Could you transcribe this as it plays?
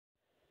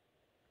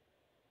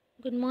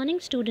Good morning,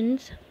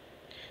 students.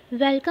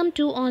 Welcome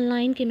to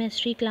online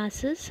chemistry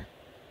classes.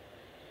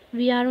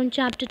 We are on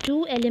chapter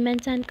 2,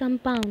 Elements and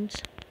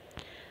Compounds.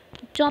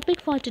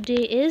 Topic for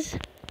today is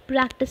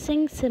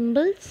practicing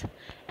symbols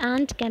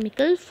and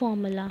chemical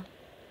formula.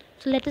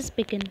 So let us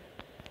begin.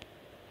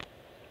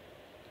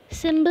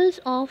 Symbols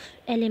of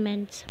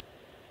elements.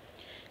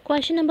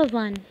 Question number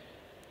 1.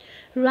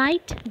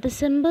 Write the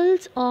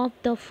symbols of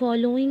the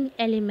following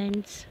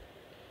elements.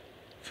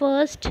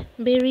 First,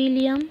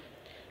 beryllium,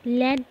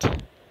 lead,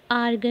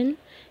 argon,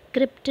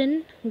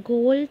 krypton,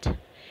 gold,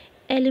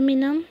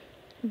 aluminum,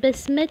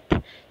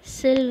 bismuth,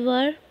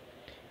 silver,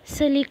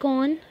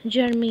 silicon,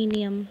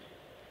 germanium.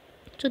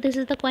 So this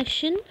is the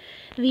question.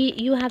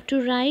 You have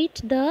to write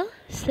the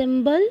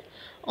symbol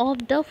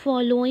of the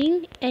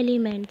following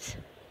elements.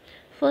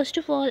 First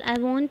of all, I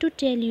want to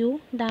tell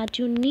you that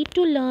you need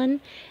to learn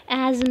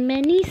as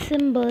many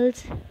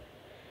symbols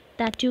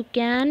that you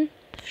can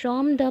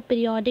from the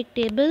periodic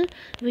table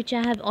which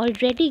I have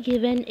already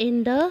given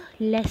in the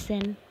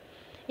lesson.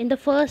 In the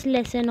first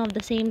lesson of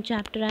the same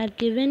chapter I have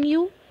given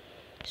you.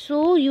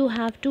 So you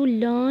have to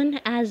learn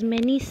as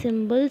many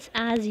symbols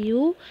as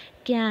you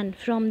can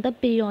from the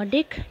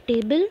periodic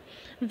table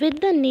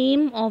with the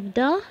name of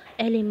the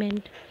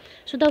element.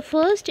 So the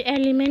first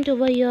element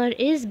over here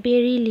is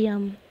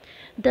beryllium.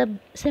 The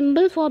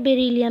symbol for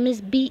beryllium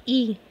is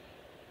Be.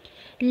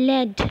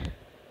 Lead,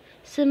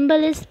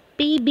 symbol is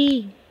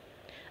Pb.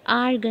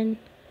 Argon,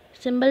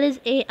 symbol is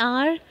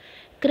Ar.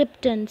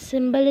 Krypton,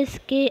 symbol is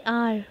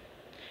Kr.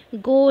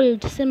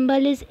 Gold,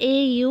 symbol is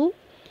Au.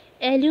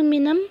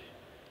 Aluminum,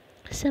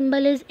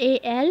 symbol is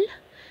Al.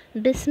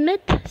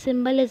 Bismuth,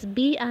 symbol is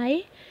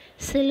Bi.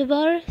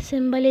 Silver,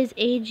 symbol is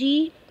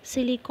Ag.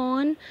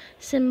 Silicon,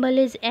 symbol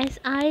is Si.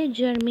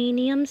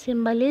 Germanium,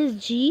 symbol is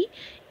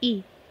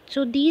Ge.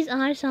 So these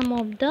are some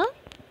of the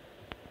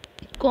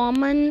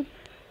common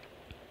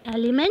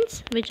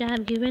elements which I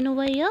have given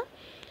over here,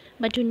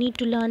 but you need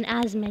to learn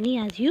as many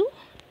as you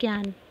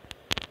can.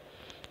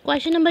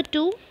 Question number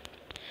 2.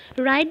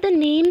 Write the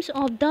names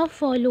of the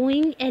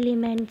following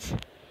elements.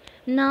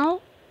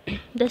 Now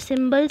the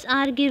symbols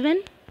are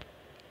given.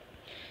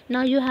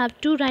 Now you have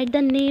to write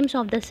the names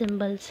of the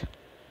symbols.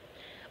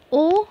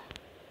 O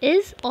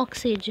is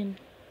oxygen,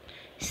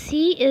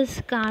 C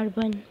is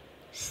carbon,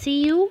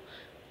 Cu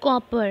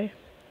copper,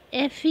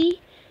 Fe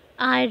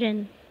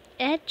iron,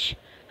 H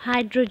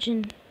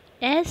hydrogen,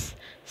 S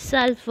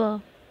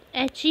sulfur,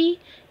 He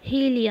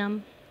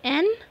helium,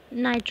 N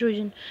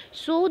nitrogen.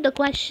 So the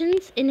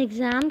questions in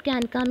exam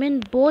can come in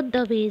both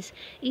the ways.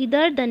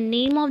 Either the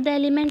name of the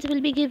elements will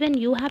be given,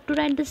 you have to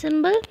write the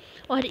symbol,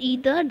 or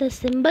either the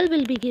symbol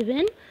will be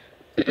given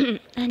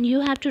and you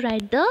have to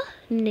write the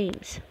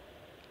names.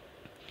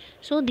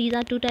 So these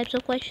are two types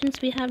of questions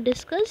we have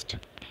discussed.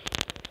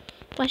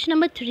 Question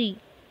number 3.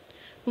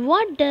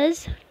 What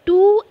does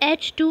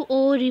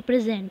 2H2O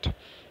represent?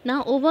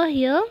 Now over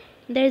here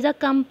there is a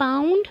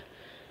compound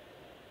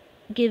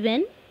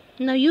given.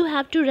 Now you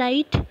have to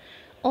write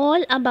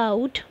all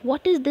about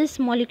what is this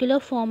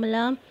molecular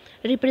formula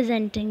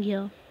representing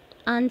here.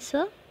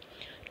 Answer: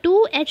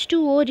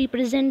 2H2O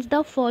represents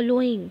the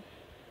following.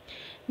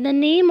 The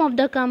name of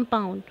the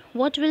compound.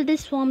 What will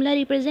this formula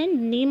represent?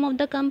 Name of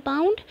the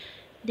compound.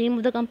 Name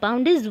of the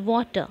compound is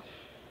water.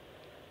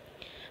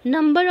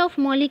 Number of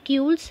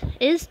molecules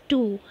is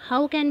 2.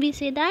 How can we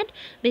say that?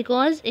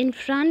 Because in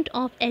front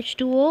of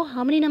H2O,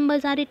 how many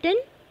numbers are written?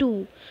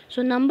 2.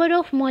 So number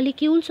of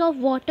molecules of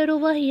water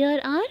over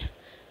here are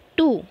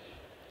 2.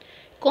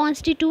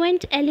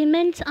 Constituent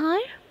elements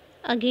are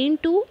again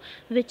 2,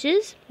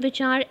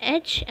 which are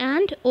H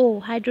and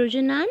O,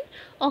 hydrogen and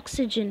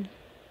oxygen.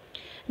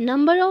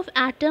 Number of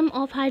atom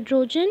of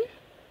hydrogen,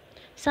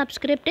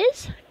 subscript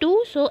is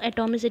 2, so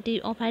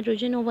atomicity of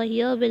hydrogen over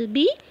here will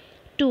be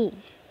 2.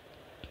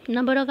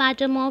 Number of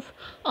atom of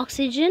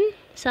oxygen,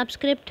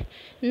 subscript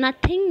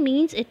nothing,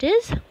 means it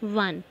is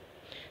 1.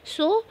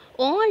 So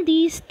all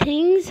these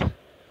things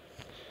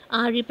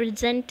are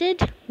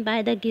represented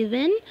by the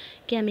given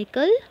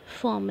chemical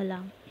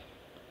formula.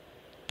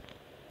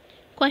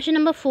 Question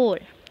number 4.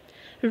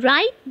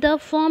 Write the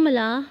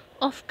formula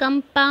of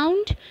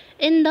compound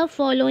in the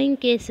following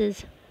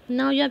cases.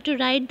 Now you have to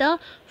write the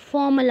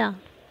formula.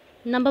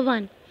 Number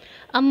 1.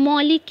 A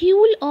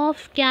molecule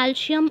of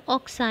calcium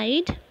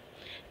oxide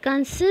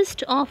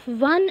consists of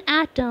one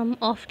atom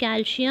of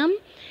calcium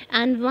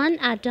and one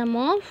atom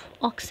of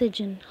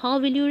oxygen. How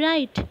will you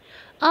write?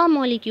 A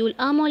molecule.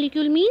 A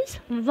molecule means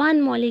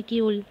one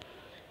molecule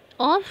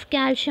of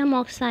calcium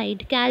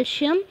oxide.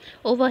 Calcium,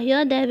 over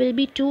here there will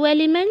be two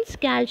elements,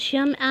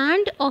 calcium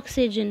and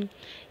oxygen.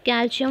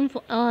 Calcium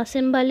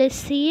symbol is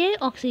Ca,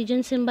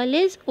 oxygen symbol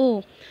is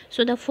O.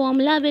 So the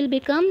formula will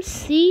become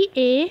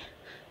CaO.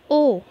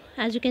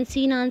 As you can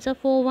see in answer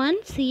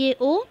 4.1,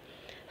 CaO.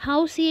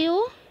 How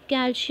CaO?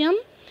 Calcium,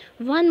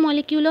 one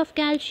molecule of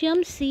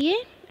calcium Ca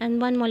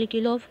and one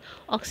molecule of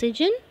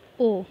oxygen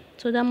O.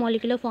 So the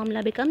molecular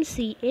formula becomes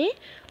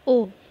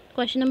CaO.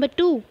 Question number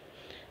 2.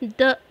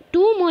 The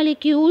two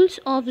molecules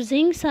of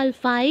zinc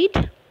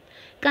sulfide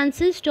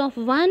consists of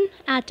one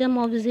atom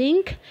of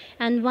zinc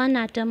and one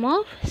atom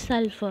of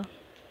sulfur.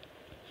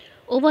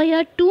 Over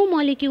here 2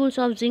 molecules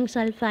of zinc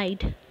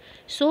sulfide.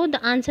 So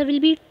the answer will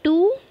be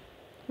 2.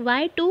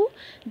 Why 2?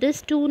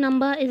 This 2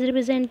 number is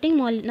representing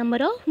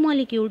number of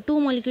molecule. 2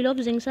 molecule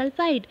of zinc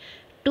sulfide.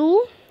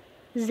 2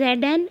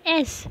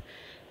 ZnS.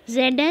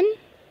 Zn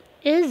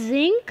is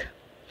zinc,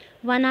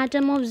 one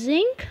atom of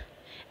zinc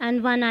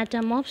and one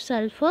atom of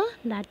sulfur,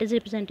 that is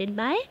represented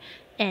by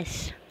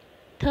S.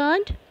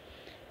 Third,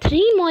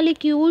 3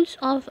 molecules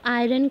of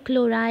iron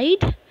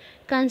chloride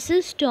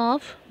consist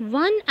of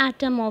one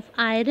atom of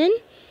iron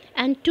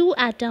and 2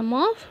 atom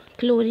of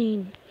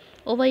chlorine.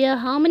 Over here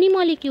how many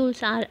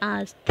molecules are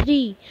asked?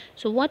 3.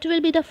 So what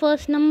will be the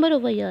first number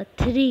over here?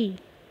 3.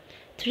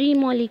 3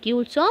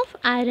 molecules of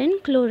iron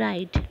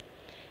chloride.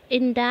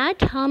 In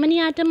that how many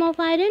atom of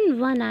iron?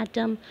 1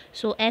 atom.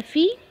 So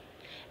Fe.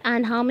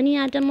 And how many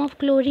atom of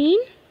chlorine?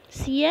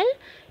 Cl.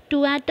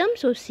 2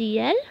 atoms. So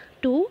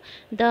Cl2.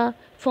 The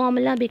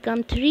formula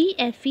become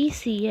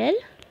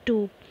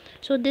 3FeCl2.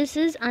 So this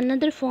is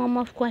another form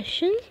of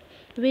question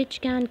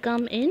which can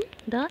come in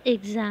the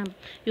exam.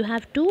 You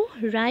have to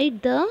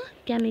write the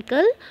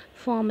chemical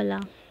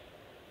formula.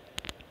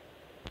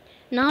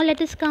 Now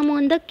let us come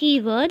on the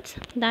keywords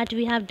that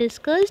we have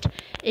discussed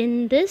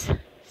in this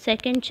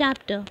second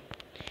chapter.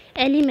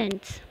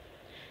 Elements.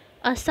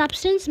 A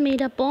substance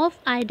made up of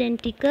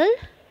identical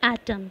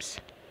atoms.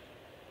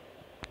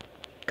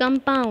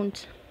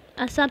 Compounds.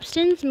 A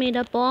substance made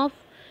up of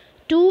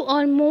 2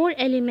 or more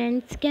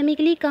elements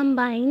chemically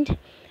combined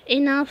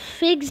in a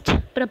fixed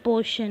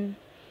proportion.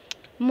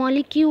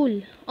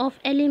 Molecule of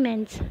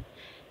elements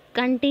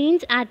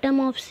contains atom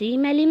of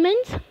same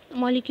elements.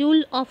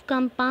 Molecule of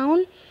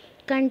compound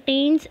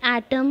contains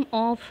atom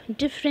of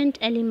different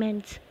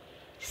elements.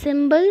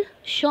 Symbol,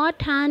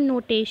 shorthand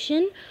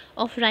notation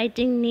of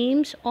writing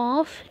names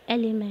of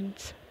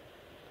elements.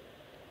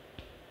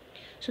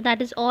 So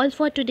that is all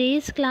for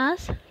today's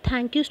class.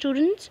 Thank you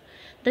students.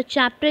 The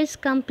chapter is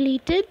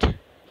completed.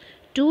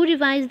 Do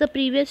revise the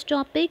previous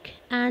topic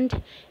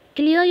and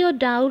clear your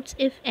doubts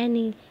if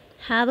any.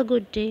 Have a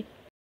good day.